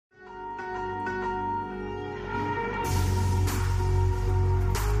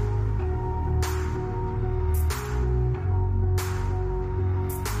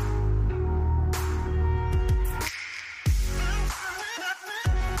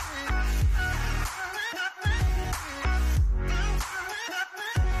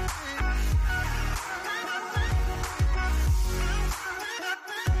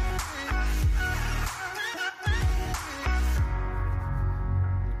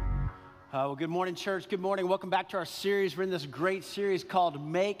Well, good morning, church. Good morning. Welcome back to our series. We're in this great series called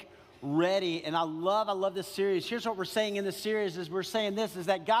Make Ready, and I love this series. Here's what we're saying in this series is we're saying this, is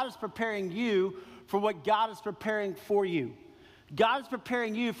that God is preparing you for what God is preparing for you. God is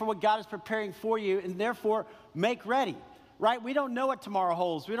preparing you for what God is preparing for you, and therefore, make ready, right? We don't know what tomorrow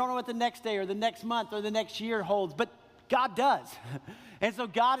holds. We don't know what the next day or the next month or the next year holds, but God does. And so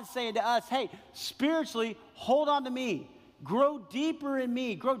God is saying to us, hey, spiritually, hold on to me. Grow deeper in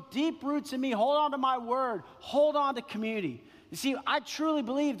me. Grow deep roots in me. Hold on to my word. Hold on to community. You see, I truly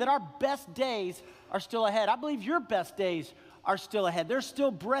believe that our best days are still ahead. I believe your best days are still ahead. There's still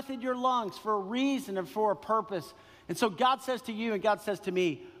breath in your lungs for a reason and for a purpose. And so God says to you and God says to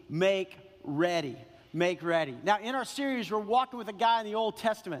me, make ready. Make ready. Now, in our series, we're walking with a guy in the Old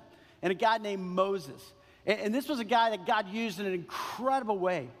Testament and a guy named Moses. And this was a guy that God used in an incredible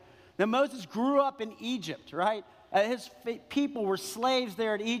way. Now, Moses grew up in Egypt, right? His people were slaves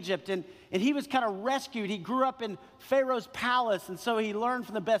there in Egypt, and he was kind of rescued. He grew up in Pharaoh's palace, and so he learned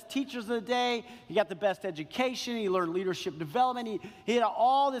from the best teachers of the day. He got the best education. He learned leadership development. He had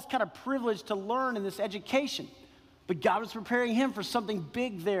all this kind of privilege to learn in this education. But God was preparing him for something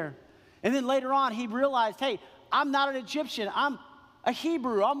big there. And then later on, he realized, hey, I'm not an Egyptian. I'm a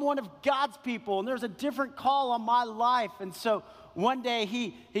Hebrew. I'm one of God's people, and there's a different call on my life. And so one day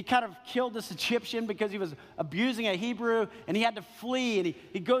he kind of killed this Egyptian because he was abusing a Hebrew, and he had to flee, and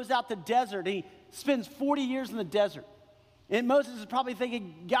he goes out the desert, and he spends 40 years in the desert. And Moses is probably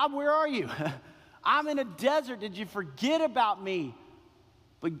thinking, God, where are you? I'm in a desert. Did you forget about me?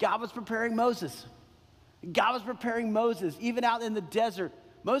 But God was preparing Moses. God was preparing Moses, even out in the desert.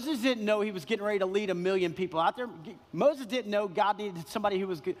 Moses didn't know he was getting ready to lead 1 million people out there. Moses didn't know God needed somebody who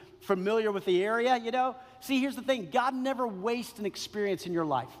was familiar with the area, you know. See, here's the thing. God never wastes an experience in your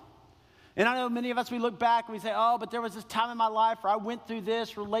life. And I know many of us, we look back and we say, oh, but there was this time in my life where I went through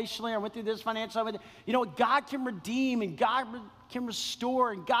this relationally, or I went through this financially. You know what? God can redeem, and God can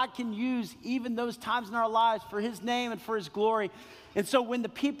restore, and God can use even those times in our lives for his name and for his glory. And so when the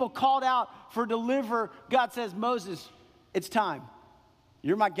people called out for deliver, God says, Moses, it's time.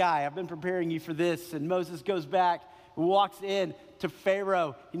 You're my guy. I've been preparing you for this. And Moses goes back, walks in to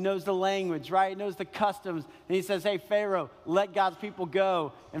Pharaoh. He knows the language, right? He knows the customs. And he says, hey, Pharaoh, let God's people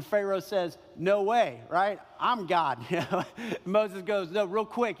go. And Pharaoh says, no way, right? I'm God. Moses goes, no, real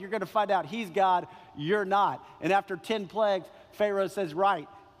quick, you're going to find out he's God, you're not. And after 10 plagues, Pharaoh says, right,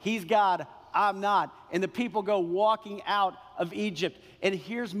 he's God, I'm not. And the people go walking out of Egypt. And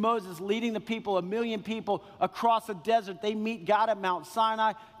here's Moses leading the people, 1 million people, across the desert. They meet God at Mount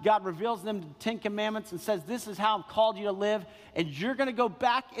Sinai. God reveals them the 10 Commandments and says, this is how I've called you to live. And you're going to go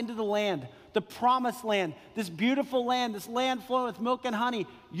back into the land, the promised land, this beautiful land, this land flowing with milk and honey.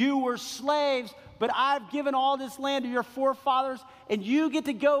 You were slaves, but I've given all this land to your forefathers, and you get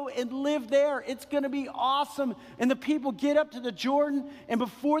to go and live there. It's going to be awesome. And the people get up to the Jordan, and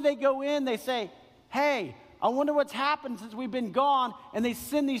before they go in, they say, hey, I wonder what's happened since we've been gone. And they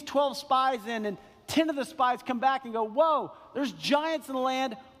send these 12 spies in, and 10 of the spies come back and go, whoa, there's giants in the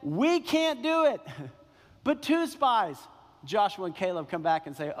land. We can't do it. But 2 spies, Joshua and Caleb, come back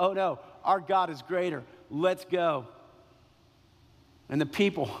and say, oh no, our God is greater. Let's go. And the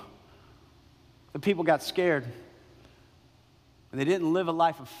people got scared. And they didn't live a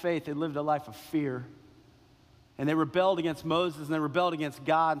life of faith. They lived a life of fear. And they rebelled against Moses, and they rebelled against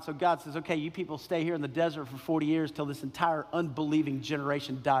God. And so God says, okay, you people stay here in the desert for 40 years till this entire unbelieving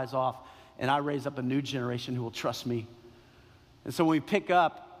generation dies off, and I raise up a new generation who will trust me. And so when we pick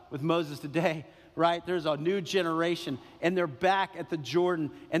up with Moses today, right, there's a new generation, and they're back at the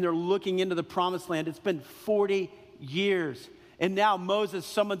Jordan, and they're looking into the promised land. It's been 40 years. And now Moses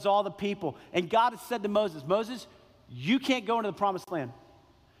summons all the people. And God has said to Moses, Moses, you can't go into the promised land.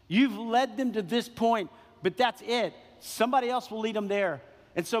 You've led them to this point, but that's it. Somebody else will lead them there.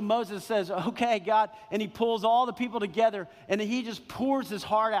 And so Moses says, okay, God, and he pulls all the people together, and he just pours his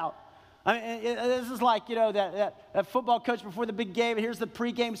heart out. I mean, this is like, you know, that football coach before the big game, and here's the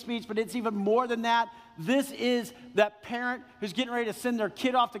pregame speech, but it's even more than that. This is that parent who's getting ready to send their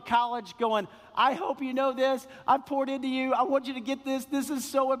kid off to college going, I hope you know this. I've poured into you. I want you to get this. This is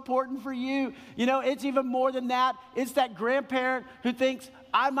so important for you. You know, it's even more than that. It's that grandparent who thinks,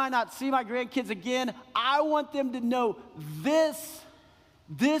 I might not see my grandkids again. I want them to know this.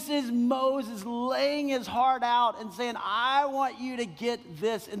 This is Moses laying his heart out and saying, I want you to get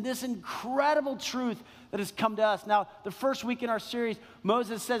this, and this incredible truth that has come to us. Now, the first week in our series,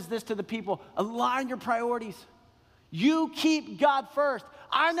 Moses says this to the people, align your priorities. You keep God first.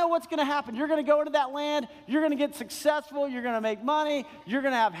 I know what's going to happen. You're going to go into that land. You're going to get successful. You're going to make money. You're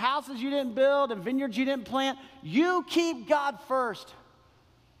going to have houses you didn't build and vineyards you didn't plant. You keep God first.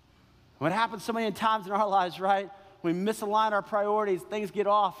 What happens so many times in our lives, right? We misalign our priorities, things get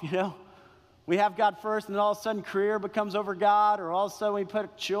off, you know? We have God first, and then all of a sudden career becomes over God, or all of a sudden we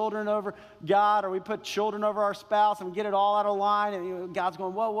put children over God, or we put children over our spouse, and we get it all out of line, and God's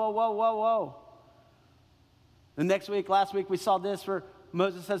going, whoa, whoa, whoa, whoa, whoa. The last week, we saw this where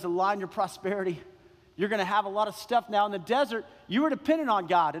Moses says, align your prosperity. You're going to have a lot of stuff now. In the desert, you were dependent on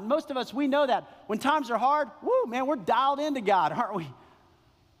God, and most of us, we know that. When times are hard, woo, man, we're dialed into God, aren't we?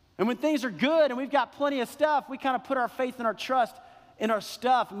 And when things are good and we've got plenty of stuff, we kind of put our faith and our trust in our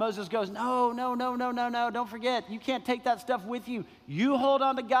stuff. And Moses goes, no, don't forget. You can't take that stuff with you. You hold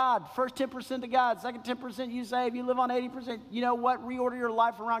on to God. First 10% to God. Second 10% you save. You live on 80%. You know what? Reorder your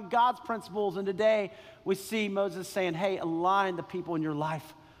life around God's principles. And today we see Moses saying, hey, align the people in your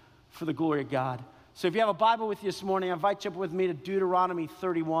life for the glory of God. So if you have a Bible with you this morning, I invite you up with me to Deuteronomy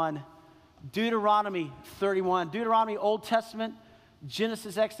 31. Deuteronomy 31. Deuteronomy, Old Testament,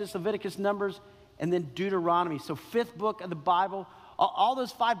 Genesis, Exodus, Leviticus, Numbers, and then Deuteronomy. So fifth book of the Bible. All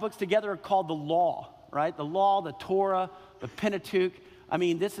those 5 books together are called the law, right? The law, the Torah, the Pentateuch. I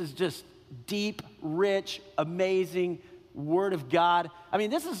mean, this is just deep, rich, amazing Word of God. I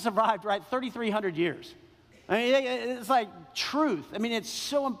mean, this has survived, right, 3,300 years. I mean, it's like truth. I mean, it's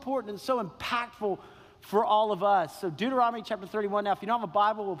so important and so impactful for all of us. So Deuteronomy chapter 31. Now, if you don't have a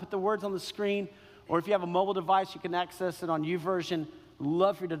Bible, we'll put the words on the screen. Or if you have a mobile device, you can access it on YouVersion.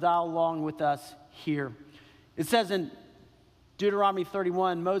 Love for you to dial along with us here. It says in Deuteronomy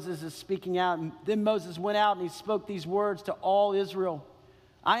 31, Moses is speaking out, and then Moses went out and he spoke these words to all Israel.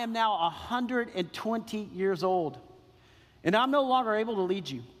 I am now 120 years old, and I'm no longer able to lead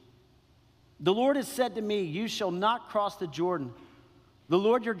you. The Lord has said to me, you shall not cross the Jordan. The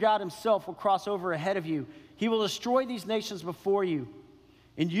Lord your God himself will cross over ahead of you. He will destroy these nations before you,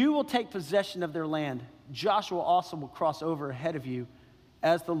 and you will take possession of their land. Joshua also will cross over ahead of you,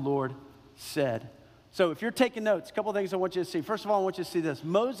 as the Lord said. So if you're taking notes, a couple of things I want you to see. First of all, I want you to see this.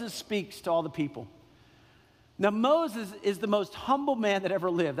 Moses speaks to all the people. Now, Moses is the most humble man that ever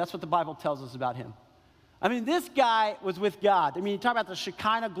lived. That's what the Bible tells us about him. I mean, this guy was with God. I mean, you talk about the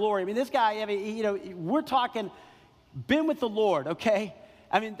Shekinah glory. I mean, this guy, I mean, you know, we're been with the Lord, okay?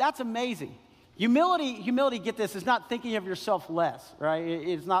 I mean, that's amazing. Humility, get this, is not thinking of yourself less, right?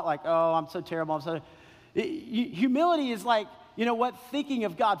 It's not like, oh, I'm so terrible. Humility is like, you know what, thinking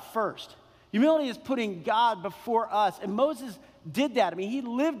of God first. Humility is putting God before us. And Moses did that. I mean, he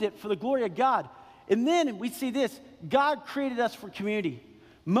lived it for the glory of God. And then we see this. God created us for community.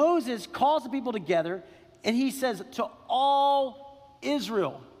 Moses calls the people together, and he says to all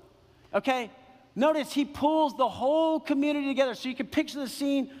Israel, okay? Notice he pulls the whole community together. So you can picture the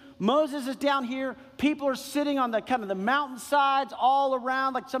scene. Moses is down here. People are sitting on the kind of the mountainsides all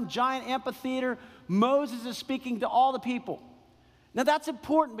around like some giant amphitheater. Moses is speaking to all the people. Now, that's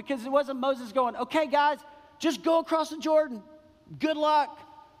important because it wasn't Moses going, okay, guys, just go across the Jordan. Good luck.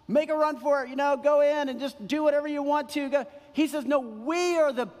 Make a run for it. You know, go in and just do whatever you want to. He says, no, we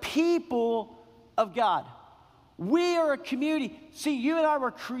are the people of God. We are a community. See, you and I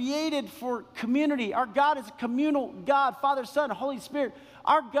were created for community. Our God is a communal God, Father, Son, Holy Spirit.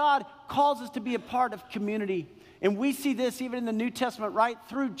 Our God calls us to be a part of community. And we see this even in the New Testament, right?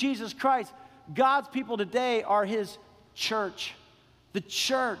 Through Jesus Christ, God's people today are his church. The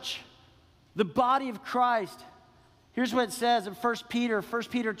church, the body of Christ. Here's what it says in 1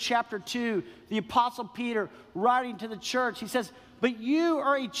 Peter chapter 2, the Apostle Peter writing to the church. He says, but you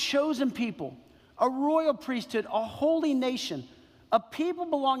are a chosen people, a royal priesthood, a holy nation, a people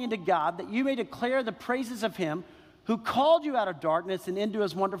belonging to God, that you may declare the praises of him who called you out of darkness and into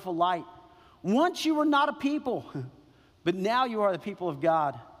his wonderful light. Once you were not a people, but now you are the people of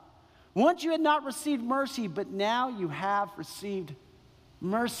God. Once you had not received mercy, but now you have received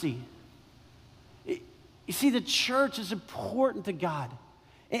mercy. You see, the church is important to God.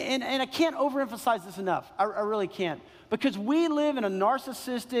 And I can't overemphasize this enough. I really can't. Because we live in a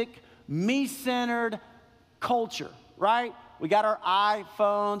narcissistic, me-centered culture, right? We got our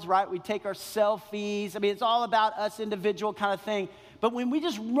iPhones, right? We take our selfies. I mean, it's all about us individual kind of thing. But when we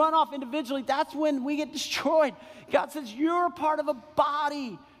just run off individually, that's when we get destroyed. God says, you're a part of a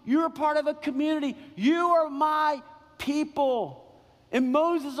body. You're a part of a community. You are my people. And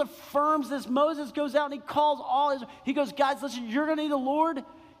Moses affirms this. Moses goes out and he calls all Israel. He goes, guys, listen, you're going to need the Lord.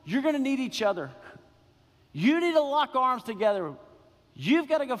 You're going to need each other. You need to lock arms together. You've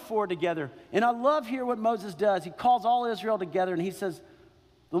got to go forward together. And I love here what Moses does. He calls all Israel together and he says,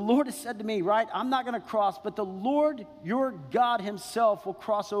 the Lord has said to me, right, I'm not going to cross, but the Lord, your God himself, will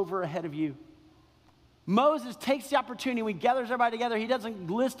cross over ahead of you. Moses takes the opportunity. He gathers everybody together. He doesn't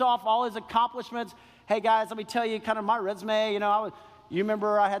list off all his accomplishments. Hey, guys, let me tell you kind of my resume. You know, you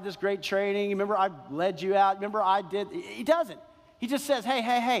remember I had this great training. You remember I led you out. Remember I did. He doesn't. He just says,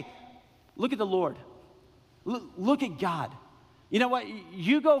 hey, look at the Lord. Look at God. You know what?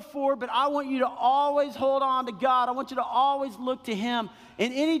 You go forward, but I want you to always hold on to God. I want you to always look to him.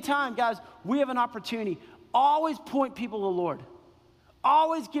 And anytime, guys, we have an opportunity, always point people to the Lord.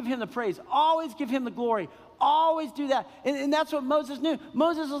 Always give him the praise. Always give him the glory. Always do that. And that's what Moses knew.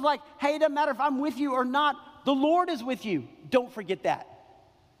 Moses was like, hey, it doesn't matter if I'm with you or not. The Lord is with you. Don't forget that.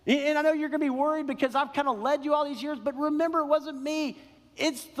 And I know you're going to be worried because I've kind of led you all these years, but remember, it wasn't me.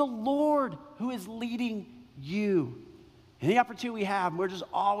 It's the Lord who is leading you. And the opportunity we have, we're just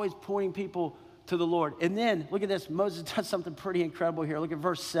always pointing people to the Lord. And then, look at this. Moses does something pretty incredible here. Look at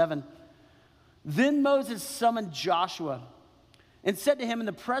verse 7. Then Moses summoned Joshua and said to him in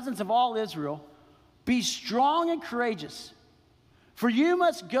the presence of all Israel, be strong and courageous, for you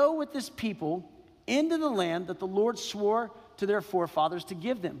must go with this people into the land that the Lord swore to their forefathers to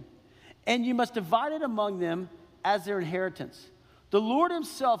give them. And you must divide it among them as their inheritance. The Lord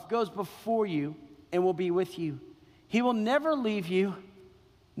himself goes before you and will be with you. He will never leave you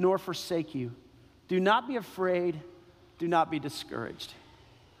nor forsake you. Do not be afraid. Do not be discouraged.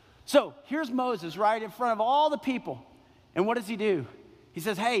 So here's Moses right in front of all the people. And what does he do? He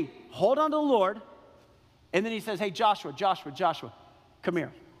says, hey, hold on to the Lord. And then he says, hey, Joshua, come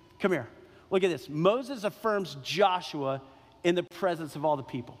here. Look at this. Moses affirms Joshua in the presence of all the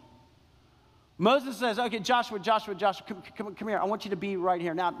people. Moses says, okay, Joshua, come here. I want you to be right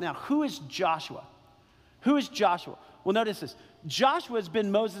here. Now, who is Joshua? Who is Joshua? Well, notice this. Joshua has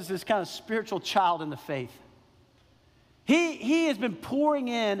been Moses' kind of spiritual child in the faith. He has been pouring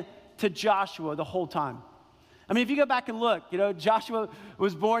in to Joshua the whole time. I mean, if you go back and look, Joshua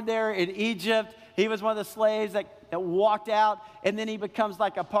was born there in Egypt. He was one of the slaves that walked out, and then he becomes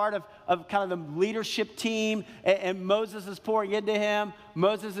like a part of kind of the leadership team, and Moses is pouring into him.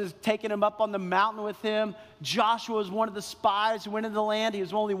 Moses is taking him up on the mountain with him. Joshua was one of the spies who went into the land. He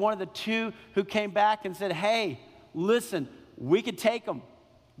was only one of the two who came back and said, hey, listen, we could take them.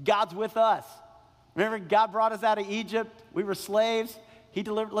 God's with us. Remember, God brought us out of Egypt. We were slaves. He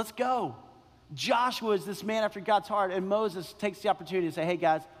delivered. Let's go. Joshua is this man after God's heart, and Moses takes the opportunity to say, hey,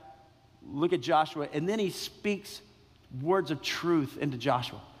 guys, look at Joshua. And then he speaks words of truth into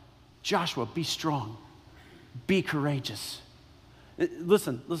Joshua. Joshua, be strong. Be courageous.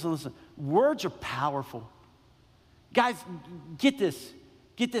 Listen. Words are powerful. Guys, get this.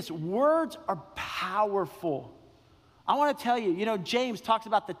 Words are powerful. I want to tell you, James talks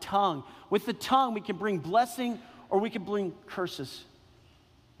about the tongue. With the tongue, we can bring blessing or we can bring curses.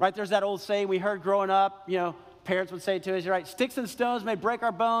 Right? There's that old saying we heard growing up, parents would say to us, right? Sticks and stones may break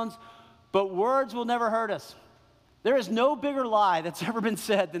our bones, but words will never hurt us. There is no bigger lie that's ever been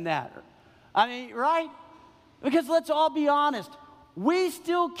said than that. I mean, right? Because let's all be honest. We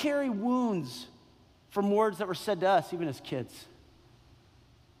still carry wounds from words that were said to us, even as kids.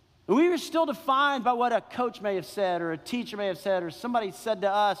 We were still defined by what a coach may have said, or a teacher may have said, or somebody said to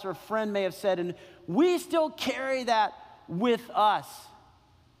us, or a friend may have said, and we still carry that with us.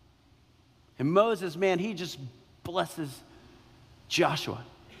 And Moses, man, he just blesses Joshua.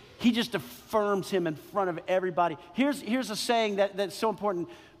 He just affirms him in front of everybody. Here's a saying that's so important.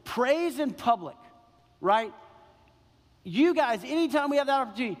 Praise in public, right? You guys, anytime we have that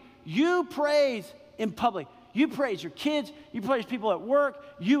opportunity, you praise in public. You praise your kids. You praise people at work.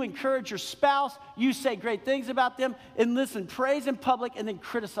 You encourage your spouse. You say great things about them. And listen, praise in public and then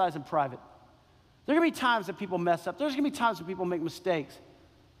criticize in private. There are going to be times that people mess up. There's going to be times when people make mistakes.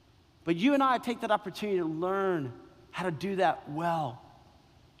 But you and I take that opportunity to learn how to do that well.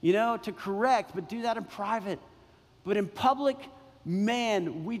 To correct, but do that in private. But in public,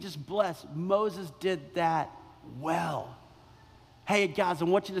 man, we just bless. Moses did that well. Hey, guys, I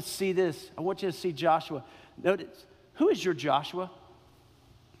want you to see this. I want you to see Joshua. Notice, who is your Joshua?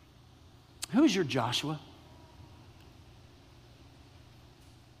 Who is your Joshua?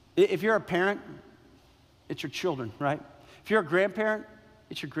 If you're a parent, it's your children, right? If you're a grandparent,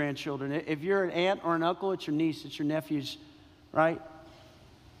 it's your grandchildren. If you're an aunt or an uncle, it's your niece, it's your nephews, right?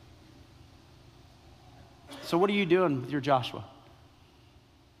 So what are you doing with your Joshua?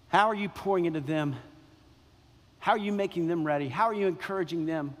 How are you pouring into them? How are you making them ready? How are you encouraging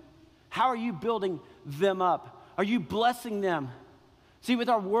them? How are you building them up? Are you blessing them? See, with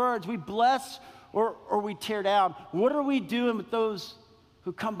our words, we bless or we tear down. What are we doing with those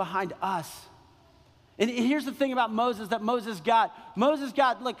who come behind us? And here's the thing about Moses that Moses got.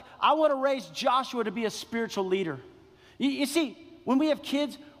 Look, I want to raise Joshua to be a spiritual leader. You see, when we have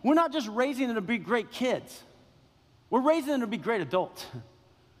kids, we're not just raising them to be great kids. We're raising them to be great adults.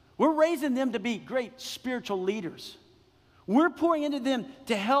 We're raising them to be great spiritual leaders. We're pouring into them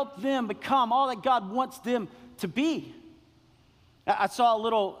to help them become all that God wants them to be. I saw a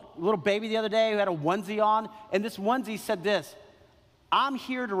little baby the other day who had a onesie on, and this onesie said this, "I'm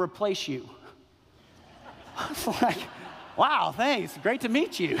here to replace you." I was like, wow, thanks, great to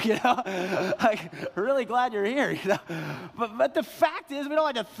meet you, Like, really glad you're here, But the fact is, we don't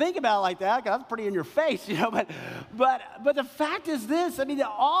like to think about it like that, because that's pretty in your face, But the fact is this, I mean,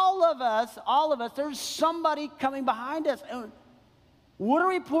 all of us, there's somebody coming behind us. And what are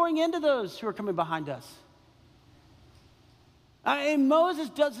we pouring into those who are coming behind us? And Moses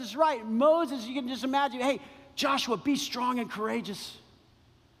does this right. Moses, you can just imagine, hey, Joshua, be strong and courageous.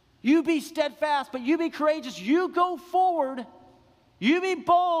 You be steadfast, but you be courageous. You go forward. You be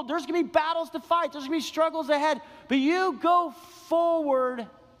bold. There's going to be battles to fight. There's going to be struggles ahead. But you go forward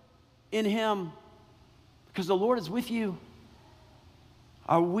in him because the Lord is with you.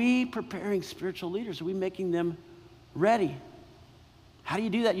 Are we preparing spiritual leaders? Are we making them ready? How do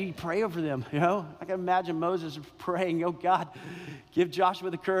you do that? You pray over them, I can imagine Moses praying, oh, God, give Joshua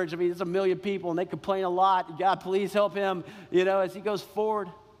the courage. I mean, there's a million people, and they complain a lot. God, please help him, as he goes forward.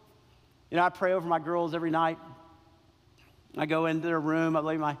 I pray over my girls every night. I go into their room,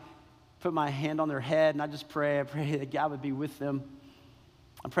 put my hand on their head, and I just pray. I pray that God would be with them.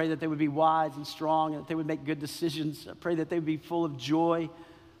 I pray that they would be wise and strong, and that they would make good decisions. I pray that they would be full of joy,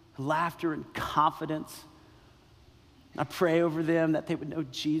 laughter, and confidence. I pray over them that they would know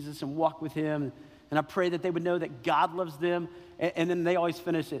Jesus and walk with him. And I pray that they would know that God loves them. And then they always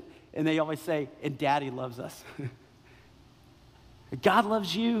finish it, and they always say, and Daddy loves us. God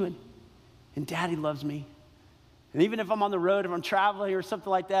loves you, and Daddy loves me. And even if I'm on the road, if I'm traveling or something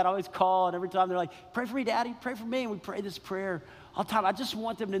like that, I always call, and every time they're like, pray for me, Daddy, pray for me. And we pray this prayer all the time. I just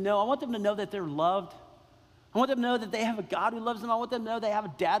want them to know. I want them to know that they're loved. I want them to know that they have a God who loves them. I want them to know they have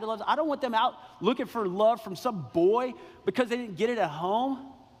a dad who loves them. I don't want them out looking for love from some boy because they didn't get it at home.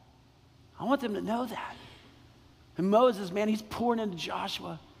 I want them to know that. And Moses, man, he's pouring into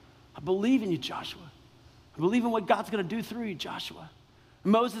Joshua. I believe in you, Joshua. I believe in what God's going to do through you, Joshua.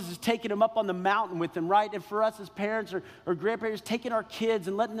 Moses is taking him up on the mountain with him, right? And for us as parents or grandparents, taking our kids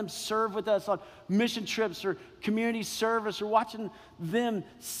and letting them serve with us on mission trips or community service or watching them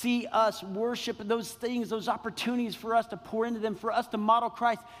see us worship and those things, those opportunities for us to pour into them, for us to model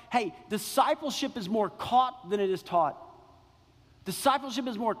Christ. Hey, discipleship is more caught than it is taught. Discipleship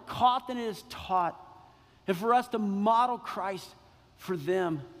is more caught than it is taught. And for us to model Christ for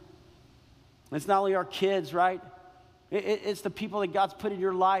them. It's not only our kids, right? It's the people that God's put in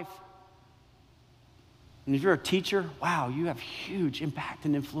your life. And if you're a teacher, wow, you have huge impact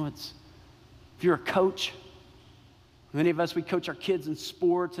and influence. If you're a coach, many of us, we coach our kids in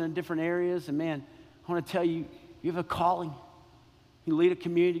sports and in different areas. And man, I want to tell you, you have a calling. You lead a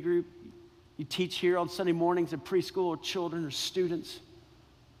community group. You teach here on Sunday mornings at preschool or children or students.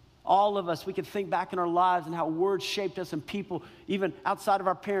 All of us, we can think back in our lives and how words shaped us and people, even outside of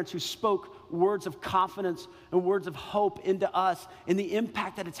our parents, who spoke words of confidence and words of hope into us and the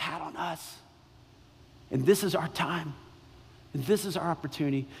impact that it's had on us. And this is our time. And this is our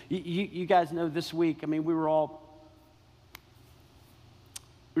opportunity. You guys know this week, I mean, we were all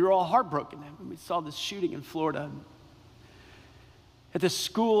heartbroken when we saw this shooting in Florida at this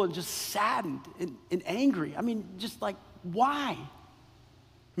school, and just saddened and angry. I mean, just like, why?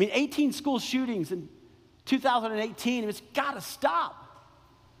 I mean, 18 school shootings in 2018, it's got to stop.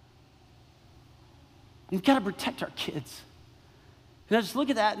 We've got to protect our kids. And I just look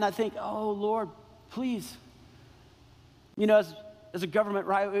at that and I think, oh, Lord, please. As a government,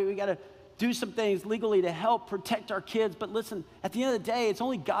 right, we got to do some things legally to help protect our kids. But listen, at the end of the day, it's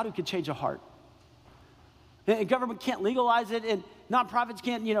only God who can change a heart. And government can't legalize it, and nonprofits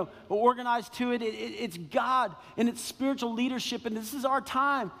can't, organize to it. It's God, and it's spiritual leadership, and this is our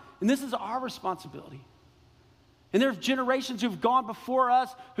time, and this is our responsibility. And there are generations who've gone before us,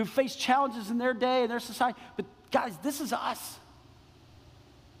 who've faced challenges in their day and their society. But guys, this is us.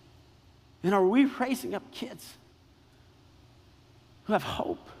 And are we raising up kids who have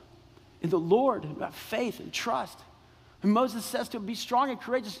hope in the Lord, who have faith and trust? And Moses says to him, be strong and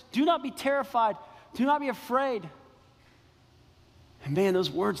courageous. Do not be terrified. Do not be afraid. And man,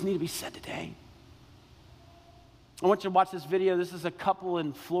 those words need to be said today. I want you to watch this video. This is a couple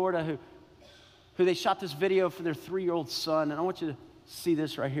in Florida who they shot this video for their 3-year-old son. And I want you to see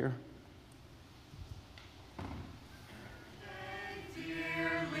this right here.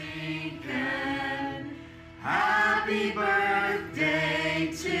 Dear Lincoln, happy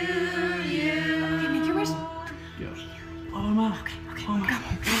birthday to you. Okay, make your wish. Yes. Blow him up. Okay, blow him up.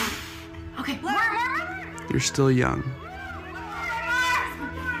 Okay. You're still young,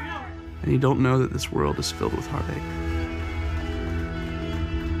 and you don't know that this world is filled with heartache.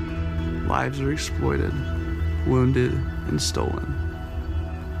 Lives are exploited, wounded, and stolen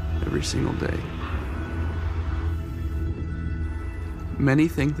every single day. Many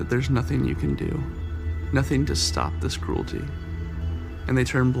think that there's nothing you can do, nothing to stop this cruelty, and they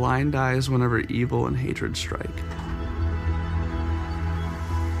turn blind eyes whenever evil and hatred strike.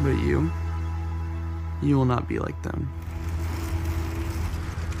 But you will not be like them.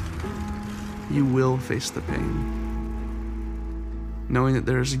 You will face the pain, knowing that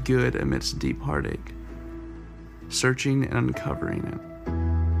there is good amidst deep heartache, searching and uncovering it,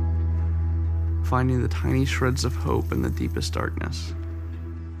 finding the tiny shreds of hope in the deepest darkness.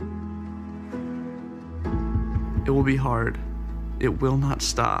 It will be hard. It will not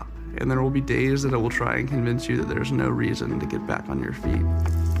stop, and there will be days that it will try and convince you that there's no reason to get back on your feet.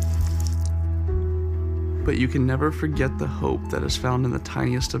 But you can never forget the hope that is found in the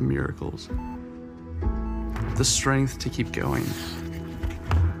tiniest of miracles. The strength to keep going.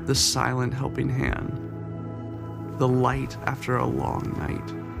 The silent helping hand. The light after a long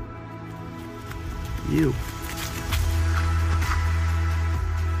night. You.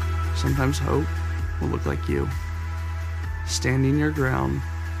 Sometimes hope will look like you. Standing your ground,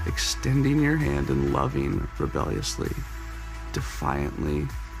 extending your hand and loving rebelliously, defiantly,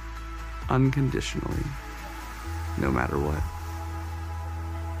 unconditionally, no matter what.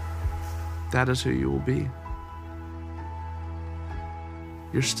 That is who you will be.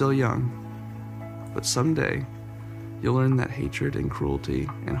 You're still young, but someday you'll learn that hatred and cruelty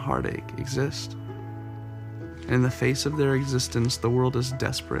and heartache exist. And in the face of their existence, the world is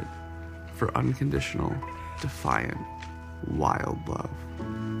desperate for unconditional, defiant, wild love.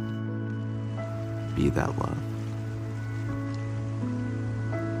 Be that love.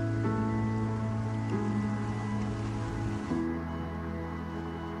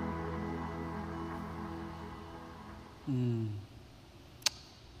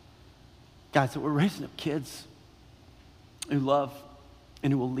 Guys, that we're raising up kids who love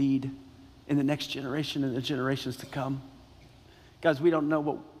and who will lead in the next generation and the generations to come. Guys, we don't know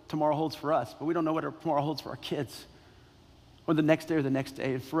what tomorrow holds for us, but we don't know what tomorrow holds for our kids, or the next day or the next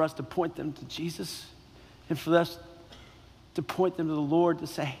day. And for us to point them to Jesus, and for us to point them to the Lord, to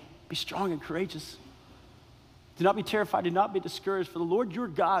say, be strong and courageous. Do not be terrified, do not be discouraged, for the Lord your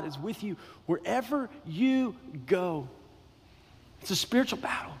God is with you wherever you go. It's a spiritual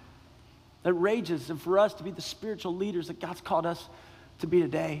battle that rages, and for us to be the spiritual leaders that God's called us to be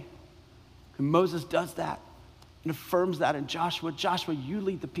today. And Moses does that and affirms that in Joshua. Joshua, you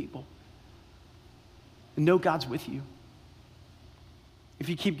lead the people. And know God's with you. If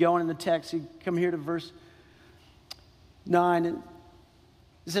you keep going in the text, you come here to verse 9, and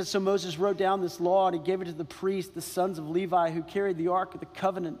it says, so Moses wrote down this law, and he gave it to the priests, the sons of Levi, who carried the ark of the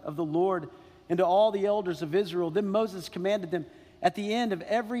covenant of the Lord, and to all the elders of Israel. Then Moses commanded them, at the end of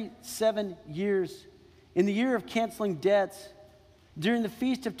every 7 years, in the year of canceling debts, during the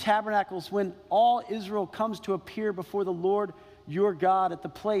Feast of Tabernacles, when all Israel comes to appear before the Lord your God at the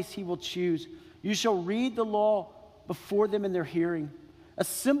place he will choose, you shall read the law before them in their hearing.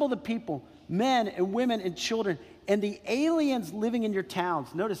 Assemble the people, men and women and children, and the aliens living in your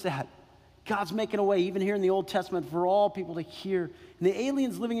towns. Notice that. God's making a way, even here in the Old Testament, for all people to hear. And the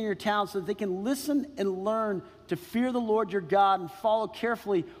aliens living in your town, so that they can listen and learn to fear the Lord your God and follow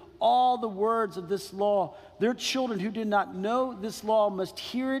carefully all the words of this law. Their children who do not know this law must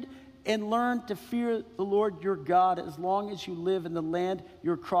hear it and learn to fear the Lord your God as long as you live in the land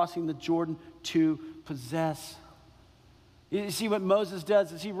you're crossing the Jordan to possess. You see what Moses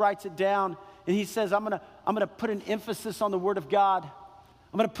does is he writes it down, and he says, I'm gonna put an emphasis on the Word of God.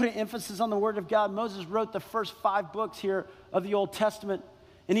 I'm going to put an emphasis on the Word of God. Moses wrote the first 5 books here of the Old Testament.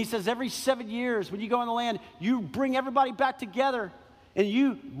 And he says every 7 years, when you go in the land, you bring everybody back together and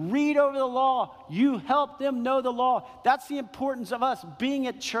you read over the law. You help them know the law. That's the importance of us being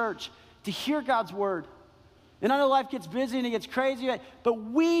at church, to hear God's Word. And I know life gets busy and it gets crazy, but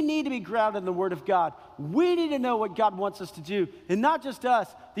we need to be grounded in the Word of God. We need to know what God wants us to do. And not just us,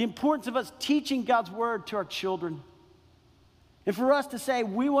 the importance of us teaching God's Word to our children. And for us to say,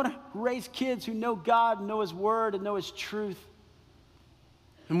 we want to raise kids who know God, and know His Word, and know His truth.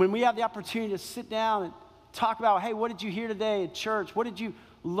 And when we have the opportunity to sit down and talk about, hey, what did you hear today at church? What did you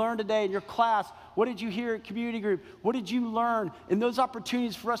learn today in your class? What did you hear at community group? What did you learn? And those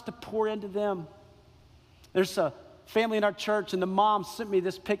opportunities for us to pour into them. There's a family in our church, and the mom sent me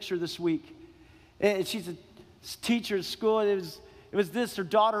this picture this week. And she's a teacher at school. It was this, her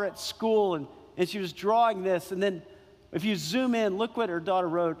daughter at school, and she was drawing this, and then if you zoom in, look what her daughter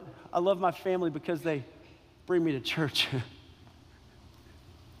wrote. I love my family because they bring me to church. And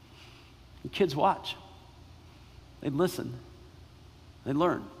kids watch. They listen. They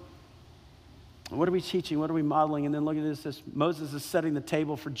learn. What are we teaching? What are we modeling? And then look at this. Moses is setting the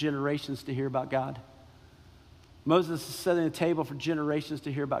table for generations to hear about God. Moses is setting the table for generations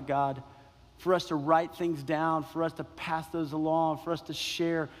to hear about God, for us to write things down, for us to pass those along, for us to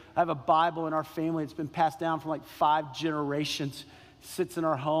share. I have a Bible in our family. It's been passed down from like 5 generations. It sits in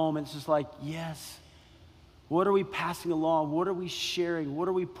our home, and it's just like, yes. What are we passing along? What are we sharing? What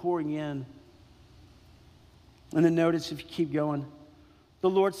are we pouring in? And then notice, if you keep going, the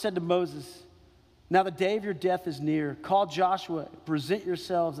Lord said to Moses, now the day of your death is near. Call Joshua, present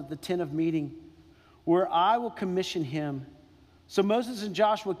yourselves at the tent of meeting, where I will commission him. So Moses and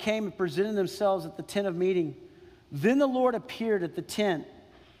Joshua came and presented themselves at the tent of meeting. Then the Lord appeared at the tent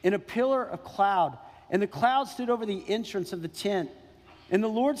in a pillar of cloud, and the cloud stood over the entrance of the tent. And the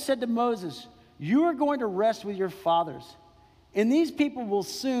Lord said to Moses, you are going to rest with your fathers, and these people will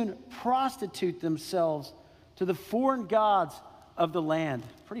soon prostitute themselves to the foreign gods of the land.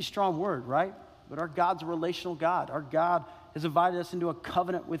 Pretty strong word, right? But our God's a relational God. Our God has invited us into a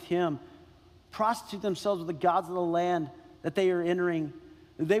covenant with him. Prostitute themselves with the gods of the land that they are entering.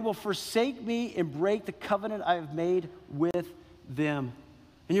 They will forsake me and break the covenant I have made with them.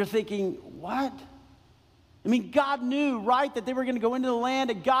 And you're thinking, what? I mean, God knew, right, that they were going to go into the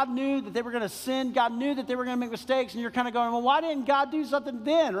land, and God knew that they were going to sin. God knew that they were going to make mistakes, and you're kind of going, well, why didn't God do something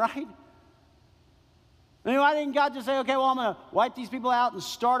then, right? I mean, why didn't God just say, okay, well, I'm going to wipe these people out and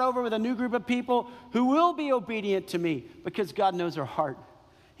start over with a new group of people who will be obedient to me? Because God knows their heart.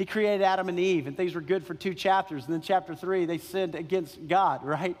 He created Adam and Eve, and things were good for 2 chapters. And then chapter 3, they sinned against God,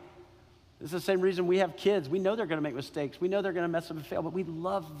 right? It's the same reason we have kids. We know they're going to make mistakes. We know they're going to mess up and fail, but we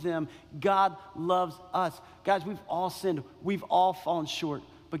love them. God loves us. Guys, we've all sinned. We've all fallen short,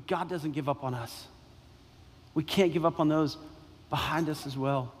 but God doesn't give up on us. We can't give up on those behind us as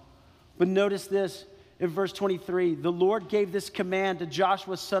well. But notice this. In verse 23, the Lord gave this command to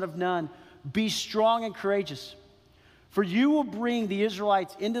Joshua, son of Nun, be strong and courageous, for you will bring the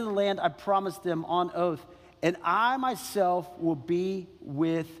Israelites into the land I promised them on oath, and I myself will be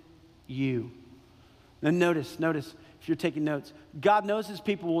with you. Then notice, if you're taking notes, God knows his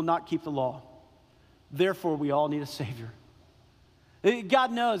people will not keep the law. Therefore, we all need a Savior.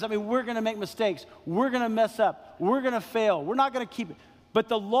 God knows, we're going to make mistakes. We're going to mess up. We're going to fail. We're not going to keep it. But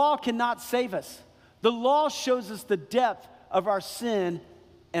the law cannot save us. The law shows us the depth of our sin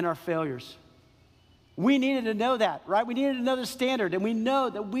and our failures. We needed to know that, right? We needed to know the standard, and we know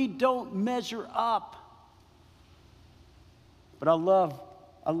that we don't measure up. But I love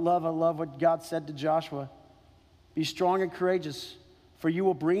what God said to Joshua. Be strong and courageous, for you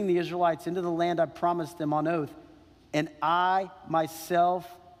will bring the Israelites into the land I promised them on oath, and I myself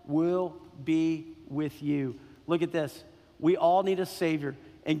will be with you. Look at this. We all need a Savior.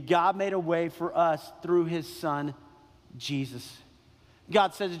 And God made a way for us through his son, Jesus.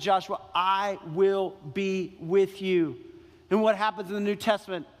 God said to Joshua, I will be with you. And what happens in the New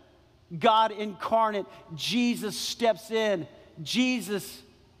Testament? God incarnate, Jesus steps in. Jesus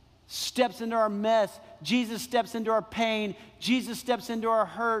steps into our mess. Jesus steps into our pain. Jesus steps into our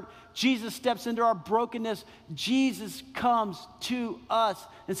hurt. Jesus steps into our brokenness. Jesus comes to us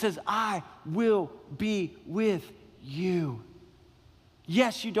and says, I will be with you.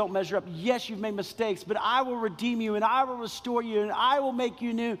 Yes, you don't measure up. Yes, you've made mistakes, but I will redeem you, and I will restore you, and I will make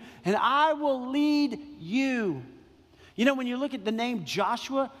you new, and I will lead you. You know, when you look at the name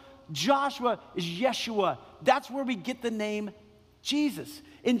Joshua, Joshua is Yeshua. That's where we get the name Jesus.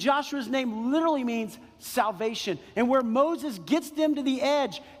 And Joshua's name literally means salvation. And where Moses gets them to the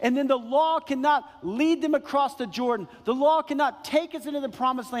edge, and then the law cannot lead them across the Jordan. The law cannot take us into the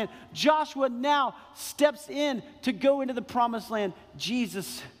promised land. Joshua now steps in to go into the promised land.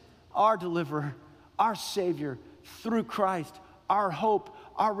 Jesus, our deliverer, our Savior, through Christ, our hope,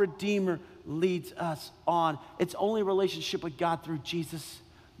 our Redeemer, leads us on. It's only a relationship with God through Jesus.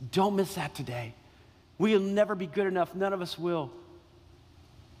 Don't miss that today. We'll never be good enough. None of us will.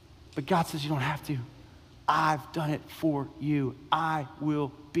 But God says you don't have to. I've done it for you. I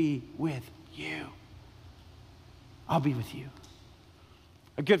will be with you. I'll be with you.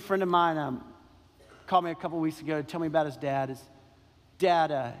 A good friend of mine called me a couple weeks ago to tell me about his dad. His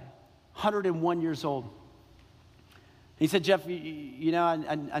dad, 101 years old. He said, Jeff, you know,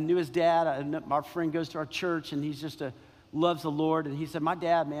 I knew his dad. Our friend goes to our church, and he's just loves the Lord. And he said, my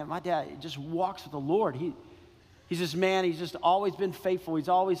dad just walks with the Lord. He's this man, he's just always been faithful. He's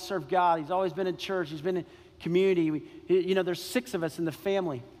always served God. He's always been in church. He's been in community. There's 6 of us in the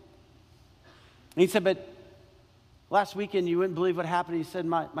family. And he said, but last weekend, you wouldn't believe what happened. He said,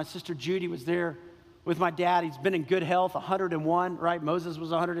 my sister Judy was there with my dad. He's been in good health, 101, right? Moses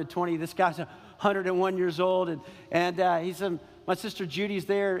was 120. This guy's 101 years old. And he said, my sister Judy's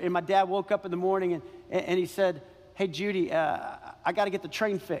there, and my dad woke up in the morning and he said, "Hey, Judy, I got to get the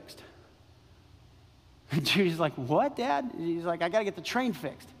train fixed." And Judy's like, "What, Dad?" He's like, "I got to get the train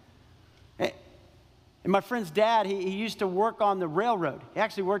fixed." And my friend's dad, he used to work on the railroad. He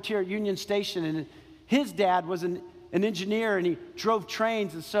actually worked here at Union Station, and his dad was an engineer, and he drove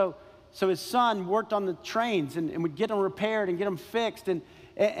trains, and so his son worked on the trains and would get them repaired and get them fixed, and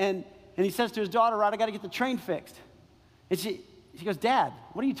he says to his daughter, "Right, I got to get the train fixed." And she goes, "Dad,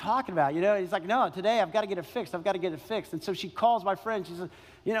 what are you talking about?" He's like, "No, today I've got to get it fixed. I've got to get it fixed." And so she calls my friend. She says,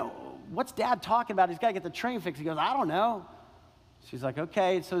 "What's Dad talking about? He's got to get the train fixed." He goes, "I don't know." She's like,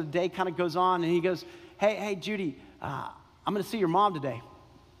 "Okay." So the day kind of goes on, and he goes, Hey, Judy, I'm going to see your mom today."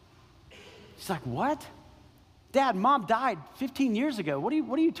 She's like, "What? Dad, Mom died 15 years ago. What are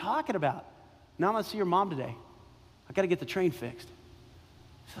you talking about?" "No, I'm going to see your mom today. I got to get the train fixed."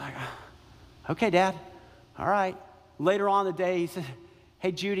 She's like, "Okay, Dad. All right." Later on in the day, he said,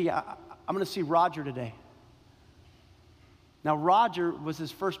 "Hey, Judy, I'm going to see Roger today." Now, Roger was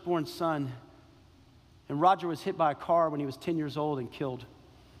his firstborn son, and Roger was hit by a car when he was 10 years old and killed.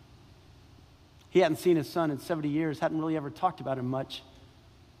 He hadn't seen his son in 70 years, hadn't really ever talked about him much.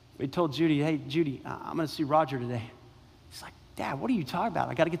 But he told Judy, "Hey, Judy, I'm going to see Roger today." He's like, "Dad, what are you talking about?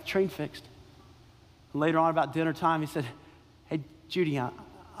 I got to get the train fixed." And later on, about dinner time, he said, "Hey, Judy, I'm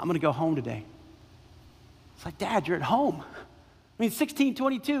going to go home today." It's like, "Dad, you're at home.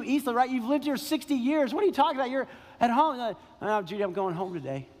 1622, Eastland, right? You've lived here 60 years. What are you talking about? You're at home." Like, "Oh, Judy, I'm going home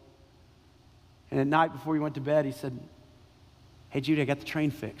today." And at night before he went to bed, he said, "Hey, Judy, I got the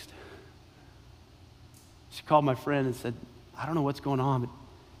train fixed." She called my friend and said, "I don't know what's going on, but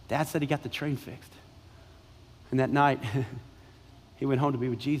Dad said he got the train fixed." And that night, he went home to be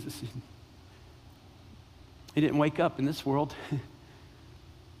with Jesus. He didn't wake up in this world.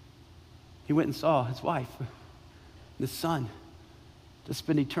 He went and saw his wife, the son, to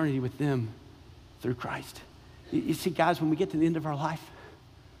spend eternity with them through Christ. You see, guys, when we get to the end of our life,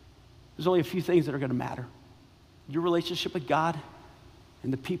 there's only a few things that are going to matter. Your relationship with God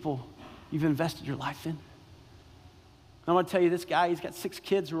and the people you've invested your life in. I want to tell you, this guy, he's got 6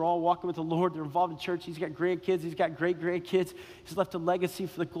 kids who are all walking with the Lord. They're involved in church. He's got grandkids. He's got great-grandkids. He's left a legacy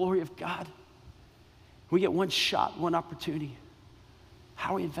for the glory of God. We get one shot, one opportunity.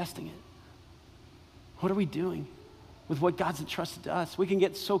 How are we investing it? What are we doing with what God's entrusted to us? We can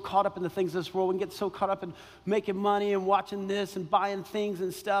get so caught up in the things of this world. We can get so caught up in making money and watching this and buying things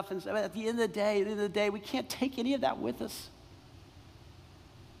and stuff. And at the end of the day, we can't take any of that with us.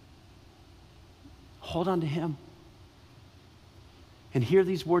 Hold on to Him. And hear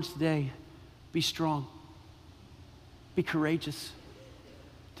these words today. Be strong. Be courageous.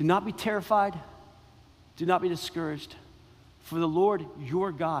 Do not be terrified. Do not be discouraged. For the Lord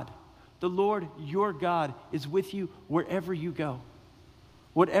your God, the Lord your God is with you wherever you go.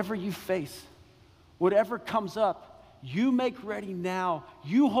 Whatever you face, whatever comes up, you make ready now.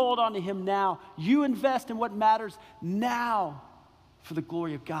 You hold on to Him now. You invest in what matters now for the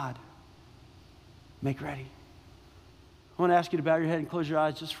glory of God. Make ready. I want to ask you to bow your head and close your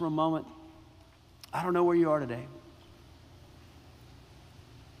eyes just for a moment. I don't know where you are today.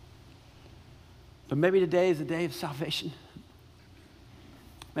 But maybe today is a day of salvation.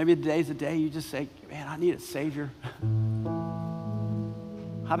 Maybe today is a day you just say, "Man, I need a Savior.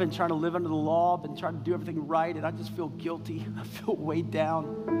 I've been trying to live under the law, I've been trying to do everything right, and I just feel guilty. I feel weighed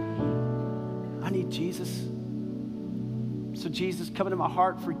down. I need Jesus. So Jesus, come into my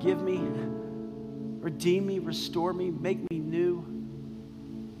heart, forgive me, redeem me, restore me, make me new."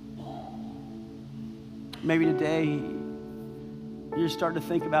 Maybe today you're starting to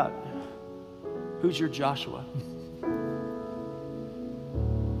think about, who's your Joshua?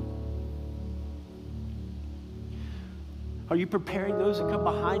 Are you preparing those that come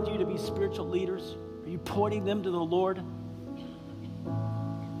behind you to be spiritual leaders? Are you pointing them to the Lord?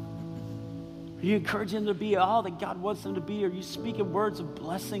 Are you encouraging them to be all that God wants them to be? Are you speaking words of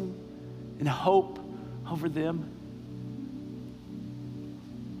blessing and hope over them?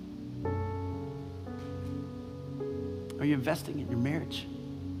 Are you investing in your marriage?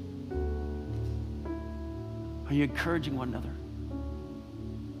 Are you encouraging one another?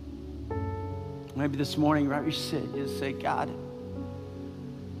 Maybe this morning, right where you sit, you just say, "God,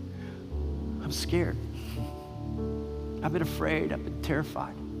 I'm scared. I've been afraid. I've been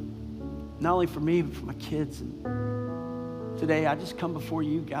terrified. Not only for me, but for my kids. And today, I just come before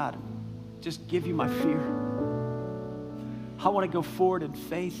you, God, and just give you my fear. I want to go forward in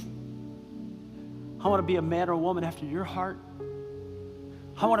faith. I want to be a man or a woman after your heart.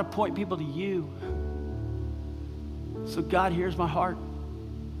 I want to point people to you. So God, here's my heart.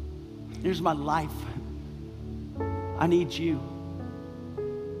 Here's my life. I need you.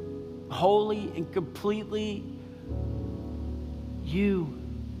 wholly and completely you.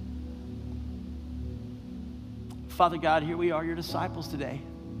 Father God, here we are, your disciples today.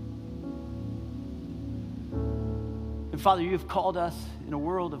 And Father, you have called us in a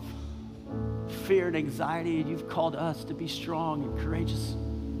world of fear and anxiety, and you've called us to be strong and courageous.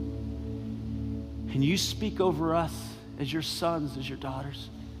 And you speak over us as your sons, as your daughters.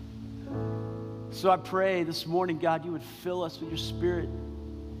 So I pray this morning, God, you would fill us with your Spirit.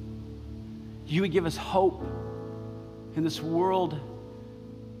 You would give us hope in this world.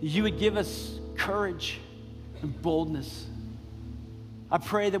 You would give us courage and boldness. I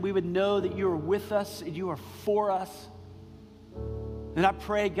pray that we would know that you are with us and you are for us. And I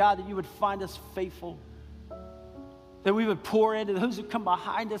pray, God, that you would find us faithful, that we would pour into those who come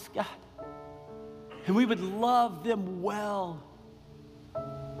behind us, God, and we would love them well,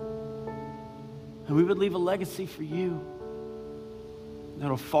 and we would leave a legacy for you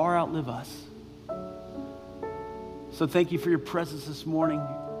that'll far outlive us. So thank you for your presence this morning,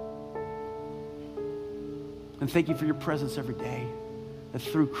 and thank you for your presence every day, that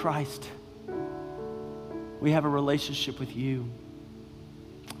through Christ we have a relationship with you.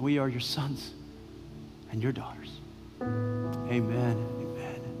 We are your sons and your daughters. Amen.